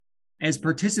as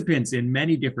participants in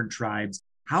many different tribes,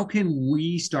 how can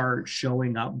we start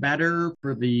showing up better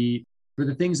for the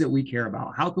things that we care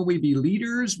about? How can we be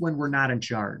leaders when we're not in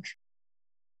charge?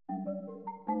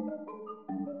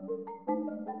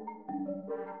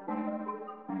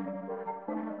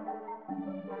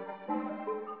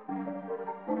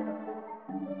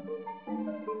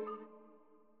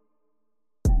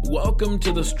 Welcome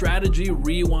to the Strategy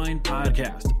Rewind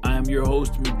Podcast. I am your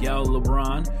host, Miguel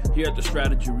LeBron. Here at the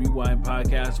Strategy Rewind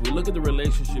Podcast, we look at the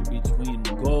relationship between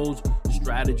goals,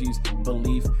 strategies,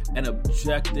 belief, and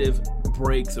objective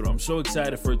breakthrough. I'm so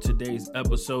excited for today's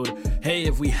episode. Hey,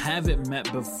 if we haven't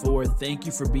met before, thank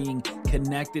you for being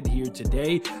connected here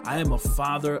today. I am a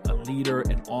father, a leader,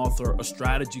 an author, a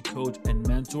strategy coach, and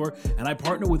mentor, and I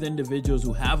partner with individuals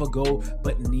who have a goal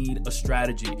but need a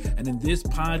strategy. And in this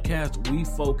podcast, we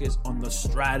focus on the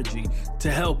strategy to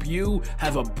help you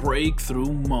have a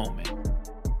breakthrough moment.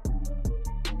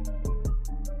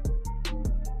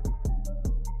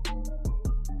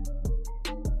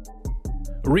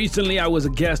 Recently, I was a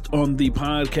guest on the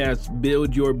podcast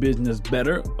Build Your Business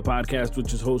Better, a podcast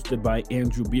which is hosted by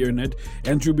Andrew Biernat.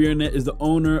 Andrew Biernat is the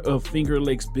owner of Finger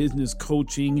Lakes Business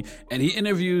Coaching, and he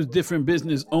interviews different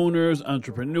business owners,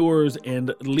 entrepreneurs,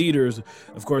 and leaders.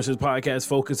 Of course, his podcast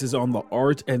focuses on the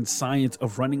art and science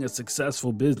of running a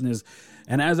successful business.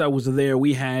 And as I was there,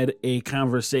 we had a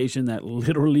conversation that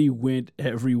literally went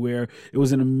everywhere. It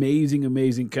was an amazing,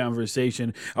 amazing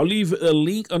conversation. I'll leave a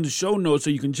link on the show notes so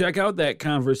you can check out that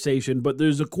conversation. But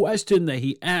there's a question that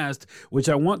he asked, which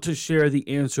I want to share the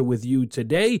answer with you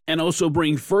today, and also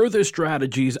bring further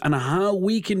strategies on how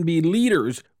we can be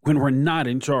leaders when we're not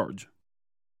in charge.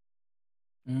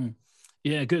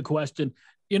 Yeah, good question.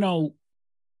 You know,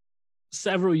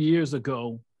 several years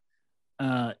ago,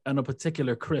 on a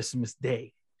particular Christmas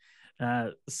day,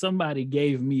 somebody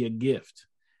gave me a gift,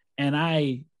 and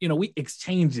we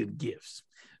exchanged gifts.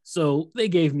 So they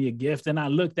gave me a gift, and I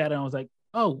looked at it and I was like,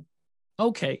 oh,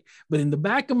 okay. But in the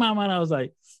back of my mind, I was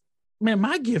like, man,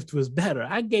 my gift was better.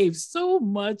 I gave so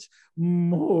much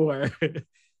more. And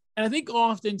I think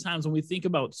oftentimes when we think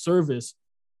about service,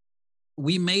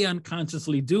 we may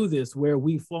unconsciously do this where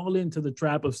we fall into the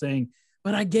trap of saying,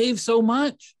 but I gave so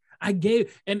much. I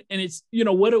gave, and it's,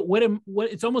 what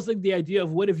it's almost like the idea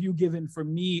of what have you given for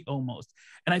me almost.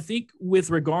 And I think with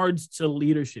regards to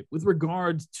leadership, with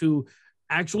regards to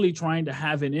actually trying to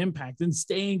have an impact and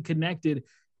staying connected,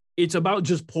 it's about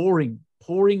just pouring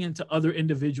into other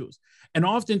individuals. And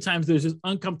oftentimes there's this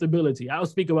uncomfortability. I'll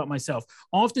speak about myself.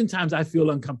 Oftentimes I feel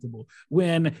uncomfortable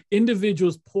when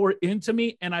individuals pour into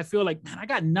me and I feel like, man, I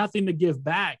got nothing to give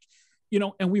back.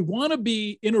 And we want to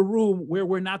be in a room where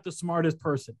we're not the smartest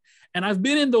person. And I've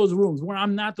been in those rooms where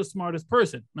I'm not the smartest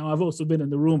person. Now, I've also been in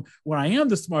the room where I am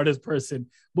the smartest person.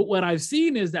 But what I've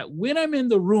seen is that when I'm in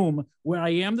the room where I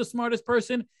am the smartest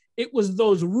person, it was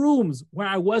those rooms where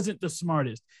I wasn't the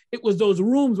smartest. It was those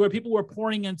rooms where people were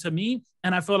pouring into me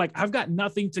and I felt like I've got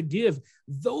nothing to give.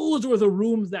 Those were the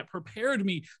rooms that prepared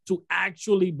me to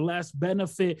actually bless,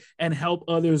 benefit, and help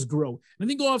others grow. And I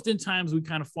think oftentimes we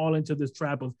kind of fall into this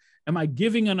trap of, am I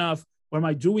giving enough or am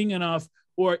I doing enough?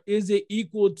 Or is it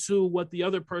equal to what the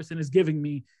other person is giving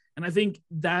me? And I think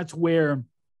that's where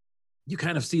you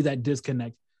kind of see that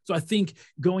disconnect. So I think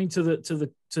going to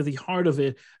the heart of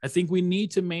it, I think we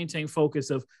need to maintain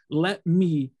focus of let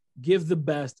me give the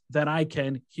best that I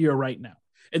can here right now.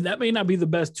 And that may not be the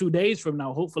best 2 days from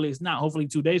now. Hopefully it's not. Hopefully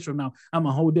 2 days from now, I'm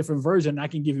a whole different version. I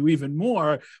can give you even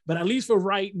more, but at least for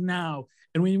right now.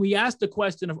 And when we ask the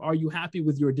question of, are you happy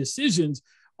with your decisions?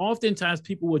 Oftentimes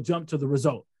people will jump to the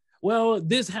result. Well,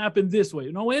 this happened this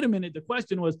way. No, wait a minute. The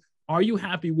question was, are you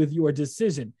happy with your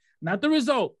decision? Not the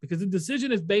result, because the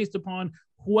decision is based upon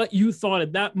what you thought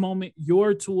at that moment,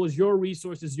 your tools, your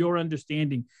resources, your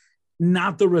understanding,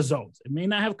 not the results. It may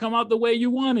not have come out the way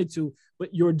you wanted to,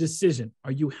 but your decision.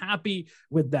 Are you happy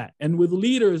with that? And with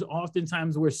leaders,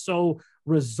 oftentimes we're so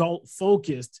result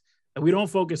focused that we don't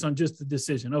focus on just the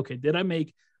decision. Okay, did I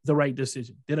make the right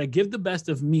decision? Did I give the best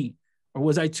of me? Or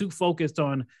was I too focused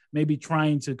on maybe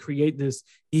trying to create this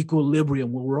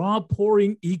equilibrium where we're all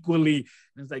pouring equally?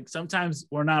 And it's like, sometimes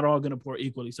we're not all going to pour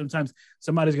equally. Sometimes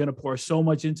somebody's going to pour so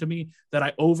much into me that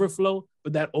I overflow,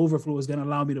 but that overflow is going to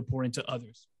allow me to pour into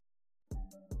others.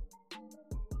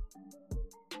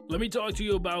 Let me talk to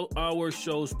you about our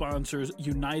show sponsors,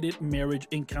 United Marriage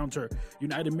Encounter.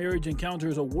 United Marriage Encounter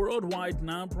is a worldwide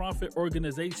nonprofit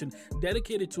organization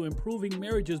dedicated to improving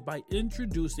marriages by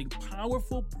introducing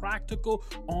powerful, practical,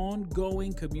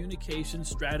 ongoing communication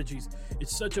strategies.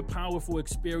 It's such a powerful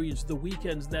experience, the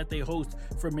weekends that they host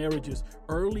for marriages.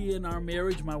 Early in our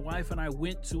marriage, my wife and I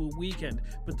went to a weekend,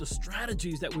 but the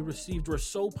strategies that we received were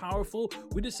so powerful,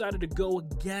 we decided to go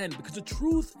again, because the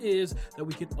truth is that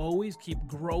we can always keep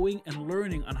growing and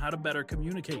learning on how to better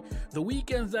communicate. The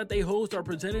weekends that they host are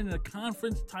presented in a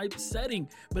conference type setting,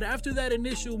 but after that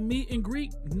initial meet and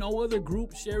greet, no other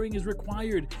group sharing is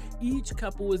required. Each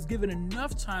couple is given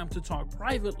enough time to talk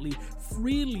privately,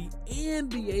 freely,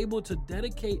 and be able to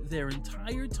dedicate their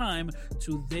entire time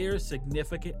to their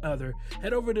significant other.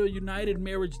 Head over to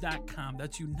unitedmarriage.com.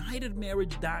 That's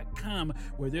unitedmarriage.com,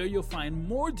 where there you'll find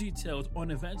more details on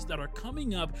events that are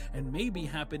coming up and may be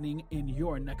happening in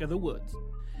your neck of the woods.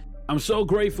 I'm so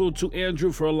grateful to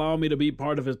Andrew for allowing me to be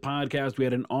part of his podcast. We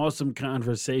had an awesome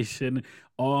conversation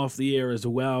off the air as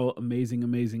well. Amazing,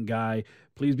 amazing guy.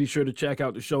 Please be sure to check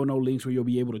out the show note links where you'll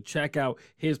be able to check out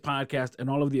his podcast and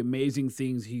all of the amazing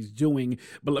things he's doing.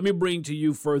 But let me bring to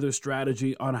you further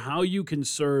strategy on how you can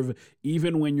serve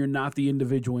even when you're not the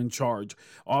individual in charge.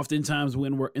 Oftentimes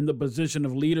when we're in the position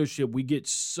of leadership, we get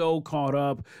so caught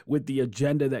up with the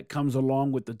agenda that comes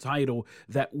along with the title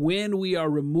that when we are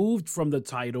removed from the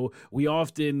title, we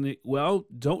often,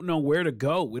 don't know where to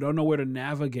go. We don't know where to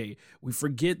navigate. We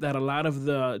forget that a lot of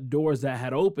the doors that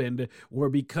had opened were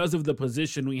because of the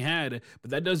position we had,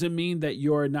 but that doesn't mean that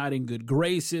you're not in good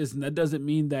graces, and that doesn't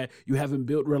mean that you haven't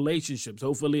built relationships.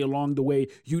 Hopefully along the way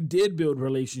you did build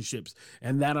relationships,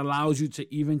 and that allows you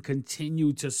to even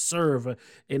continue to serve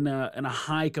in a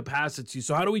high capacity.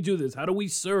 So how do we do this? How do we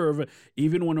serve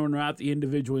even when we're not the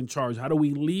individual in charge? How do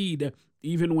we lead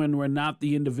even when we're not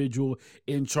the individual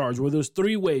in charge? Well, there's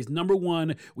three ways. Number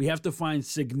one, we have to find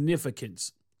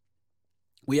significance.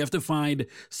 We have to find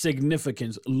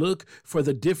significance. Look for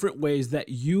the different ways that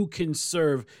you can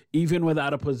serve even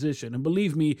without a position. And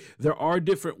believe me, there are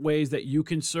different ways that you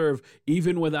can serve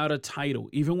even without a title,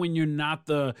 even when you're not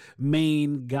the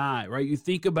main guy, right? You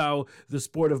think about the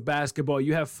sport of basketball.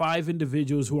 You have 5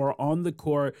 individuals who are on the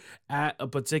court at a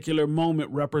particular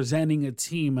moment representing a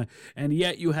team. And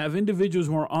yet you have individuals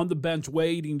who are on the bench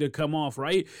waiting to come off,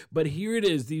 right? But here it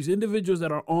is. These individuals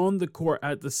that are on the court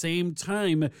at the same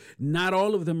time, not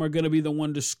all of them are going to be the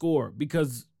one to score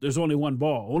because there's only one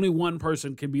ball. Only one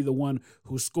person can be the one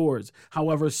who scores.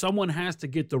 However, someone has to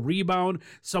get the rebound.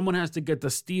 Someone has to get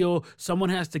the steal. Someone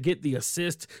has to get the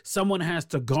assist. Someone has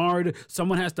to guard.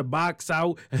 Someone has to box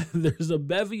out. There's a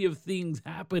bevy of things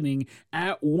happening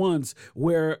at once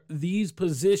where these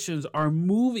positions are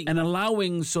moving and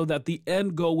allowing so that the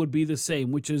end goal would be the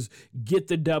same, which is get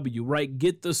the W, right?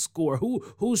 Get the score.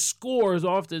 Who scores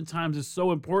oftentimes is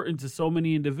so important to so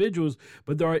many individuals,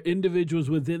 but there are individuals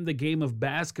within the game of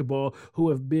basketball who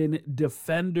have been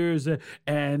defenders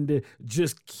and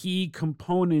just key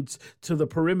components to the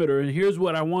perimeter. And here's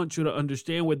what I want you to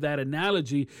understand with that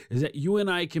analogy is that you and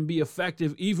I can be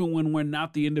effective even when we're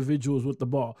not the individuals with the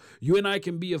ball. You and I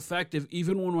can be effective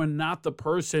even when we're not the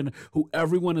person who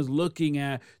everyone is looking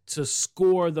at to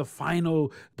score the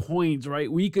final points,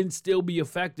 right? We can still be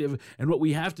effective. And what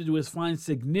we have to do is find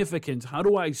significance. How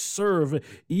do I serve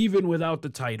even without the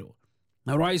title?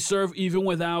 How do I serve even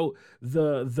without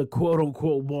the quote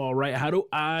unquote ball, right? How do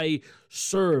I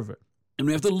serve? And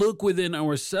we have to look within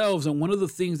ourselves. And one of the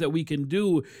things that we can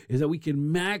do is that we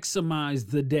can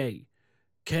maximize the day.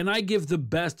 Can I give the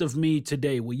best of me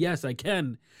today? Well, yes, I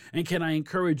can. And can I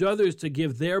encourage others to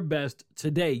give their best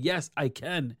today? Yes, I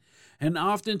can. And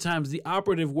oftentimes the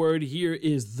operative word here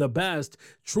is the best.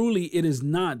 Truly, it is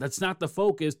not. That's not the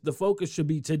focus. The focus should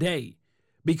be today.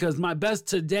 Because my best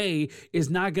today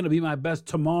is not going to be my best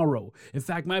tomorrow. In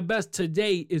fact, my best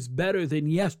today is better than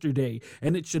yesterday.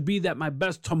 And it should be that my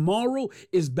best tomorrow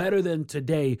is better than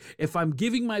today. If I'm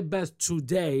giving my best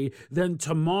today, then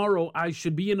tomorrow I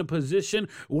should be in a position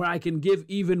where I can give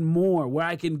even more, where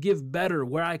I can give better,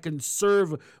 where I can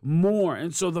serve more.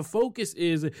 And so the focus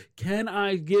is, can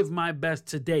I give my best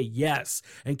today? Yes.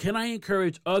 And can I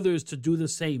encourage others to do the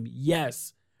same?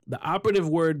 Yes. The operative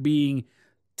word being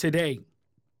today.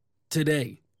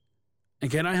 Today. And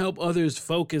can I help others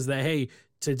focus that, hey,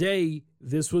 today,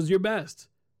 this was your best.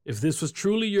 If this was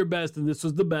truly your best and this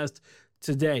was the best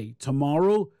today,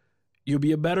 tomorrow, you'll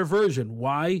be a better version.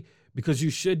 Why? Because you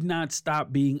should not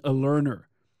stop being a learner.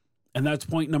 And that's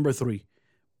point number 3.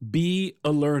 Be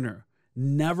a learner.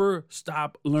 Never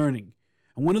stop learning.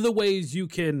 And one of the ways you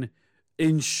can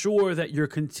ensure that you're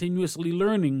continuously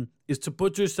learning is to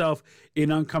put yourself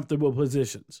in uncomfortable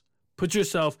positions. Put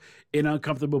yourself in an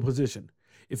uncomfortable position.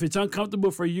 If it's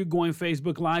uncomfortable for you going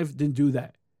Facebook Live, then do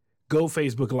that. Go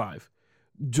Facebook Live.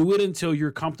 Do it until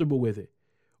you're comfortable with it.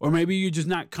 Or maybe you're just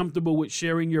not comfortable with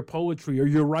sharing your poetry or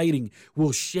your writing.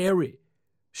 Well, share it.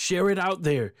 Share it out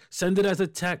there. Send it as a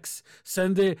text.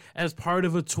 Send it as part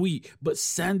of a tweet. But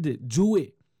send it. Do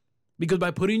it. Because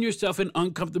by putting yourself in an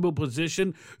uncomfortable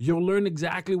position, you'll learn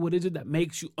exactly what is it that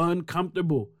makes you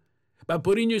uncomfortable. By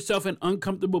putting yourself in an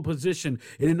uncomfortable position,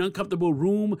 in an uncomfortable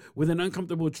room, with an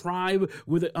uncomfortable tribe,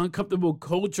 with an uncomfortable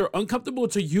culture, uncomfortable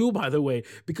to you, by the way,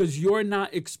 because you're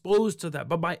not exposed to that.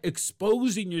 But by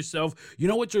exposing yourself, you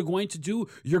know what you're going to do?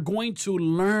 You're going to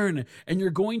learn and you're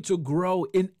going to grow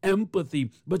in empathy,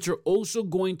 but you're also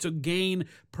going to gain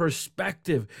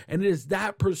perspective. And it is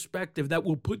that perspective that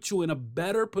will put you in a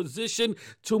better position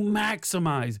to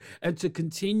maximize and to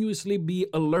continuously be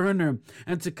a learner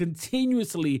and to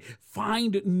continuously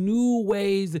find new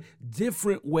ways,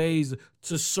 different ways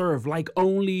to serve like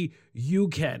only you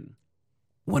can.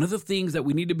 One of the things that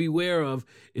we need to be aware of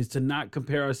is to not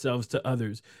compare ourselves to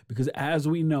others, because as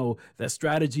we know, that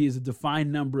strategy is a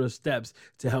defined number of steps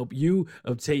to help you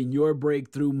obtain your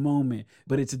breakthrough moment,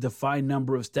 but it's a defined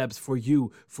number of steps for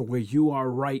you, for where you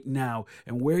are right now.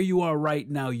 And where you are right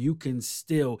now, you can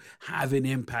still have an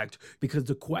impact, because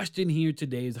the question here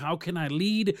today is, how can I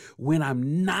lead when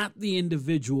I'm not the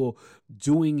individual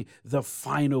doing the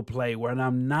final play, when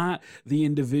I'm not the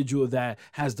individual that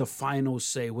has the final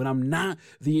say, when I'm not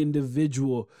the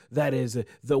individual that is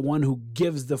the one who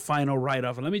gives the final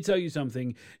write-off. And let me tell you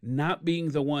something, not being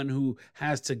the one who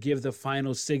has to give the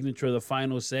final signature, the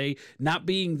final say, not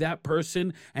being that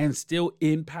person and still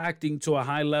impacting to a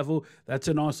high level, that's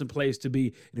an awesome place to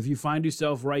be. And if you find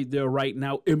yourself right there right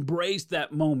now, embrace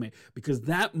that moment, because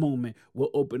that moment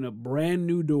will open up brand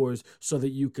new doors so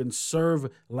that you can serve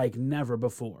like never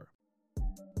before.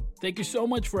 Thank you so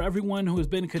much for everyone who has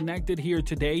been connected here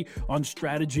today on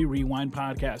Strategy Rewind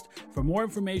Podcast. For more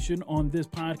information on this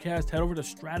podcast, head over to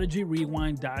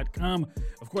strategyrewind.com.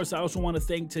 Of course, I also want to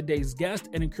thank today's guest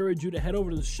and encourage you to head over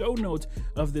to the show notes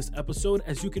of this episode,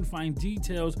 as you can find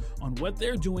details on what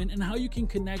they're doing and how you can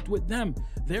connect with them.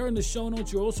 There in the show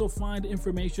notes, you'll also find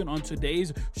information on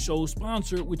today's show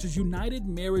sponsor, which is United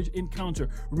Marriage Encounter.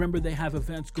 Remember, they have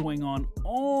events going on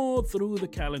all through the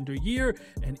calendar year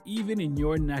and even in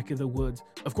your neck of the woods.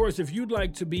 Of course, if you'd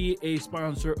like to be a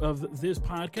sponsor of this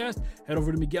podcast, head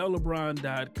over to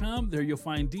MiguelLeBron.com. There you'll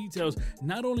find details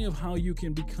not only of how you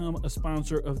can become a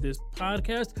sponsor of this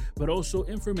podcast, but also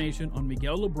information on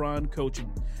Miguel LeBron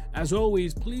Coaching. As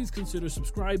always, please consider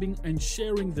subscribing and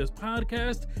sharing this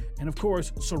podcast. And of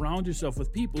course, surround yourself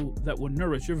with people that will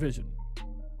nourish your vision.